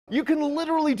You can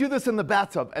literally do this in the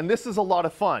bathtub, and this is a lot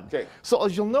of fun. Okay. So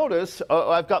as you'll notice,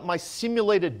 I've got my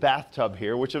simulated bathtub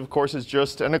here, which of course is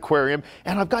just an aquarium,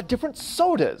 and I've got different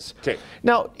sodas. Okay.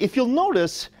 Now, if you'll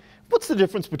notice, what's the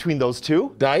difference between those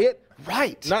two? Diet.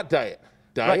 Right. Not diet.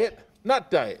 Diet. Right. Not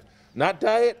diet. Not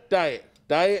diet. Diet.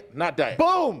 Diet. Not diet.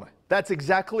 Boom! That's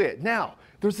exactly it. Now,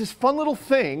 there's this fun little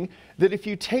thing that if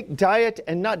you take diet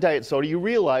and not diet soda, you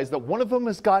realize that one of them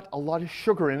has got a lot of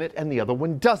sugar in it and the other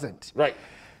one doesn't. Right.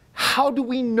 How do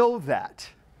we know that?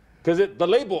 Because the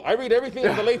label, I read everything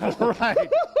on the label. Right.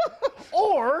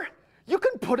 Or you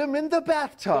can put them in the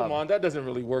bathtub. Come on, that doesn't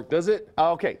really work, does it?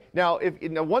 Okay, now,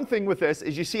 one thing with this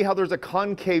is you see how there's a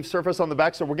concave surface on the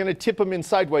back, so we're going to tip them in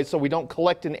sideways so we don't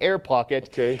collect an air pocket.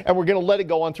 Okay. And we're going to let it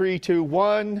go on 3, 2,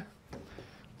 1.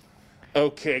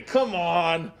 Okay, come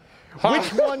on.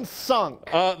 Which one sunk?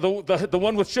 The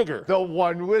one with sugar. The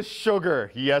one with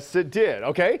sugar. Yes, it did.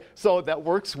 Okay, so that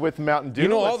works with Mountain Dew. You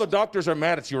know, all the doctors are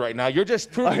mad at you right now. You're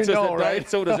just proving to us that diet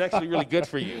soda is actually really good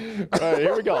for you. All right,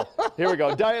 here we go. Here we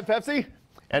go. Diet Pepsi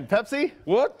and Pepsi.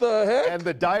 What the heck? And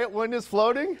the diet one is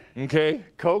floating. Okay.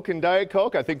 Coke and Diet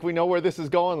Coke. I think we know where this is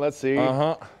going. Let's see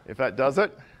if that does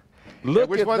it. Look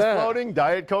Which at one's that. floating?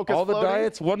 Diet Coke is floating. All the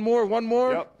diets. One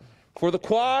more. Yep. For the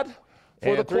quad.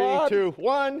 For the quad. 3, 2,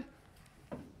 1.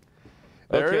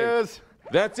 There it is.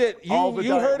 That's it.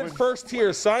 You heard it first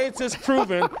here. Science has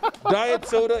proven diet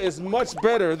soda is much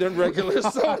better than regular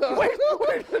soda. Wait, no.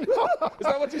 Is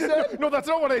that what you said? No, that's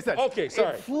not what I said. Okay,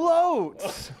 sorry. It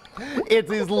floats. It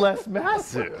is less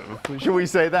massive. Should we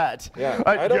say that? Yeah.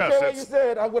 I don't care what you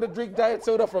said. I'm going to drink diet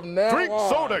soda from now on. Drink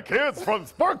soda, kids, from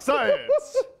Spark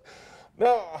Science.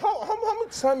 Now, how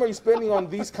much time are you spending on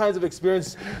these kinds of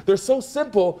experiences? They're so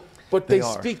simple, but they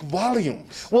speak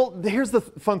volumes. Well, here's the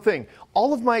fun thing.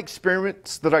 All of my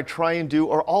experiments that I try and do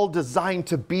are all designed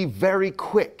to be very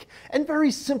quick and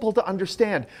very simple to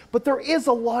understand. But there is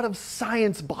a lot of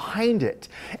science behind it.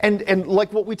 And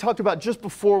like what we talked about just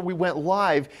before we went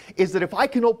live, is that if I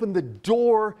can open the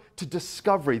door to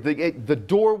discovery, the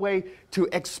doorway to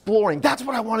exploring, that's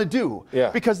what I want to do.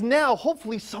 Yeah. Because now,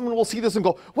 hopefully, someone will see this and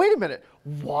go, wait a minute,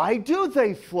 why do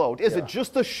they float? Is it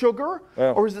just the sugar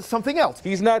or is it something else?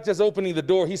 He's not just opening the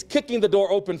door, he's kicking the door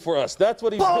open for us. That's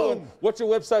what he's doing. What's your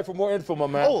website for more info, my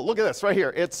man? Oh, look at this right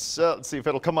here. It's, let's see if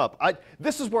it'll come up.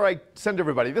 This is where I send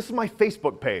everybody. This is my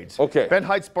Facebook page. Okay. Ben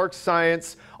Hyde Spark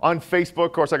Science on Facebook.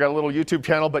 Of course, I got a little YouTube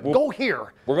channel, but go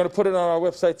here. We're going to put it on our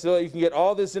website so you can get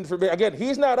all this information. Again,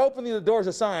 he's not opening the doors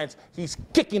of science, he's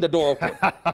kicking the door open.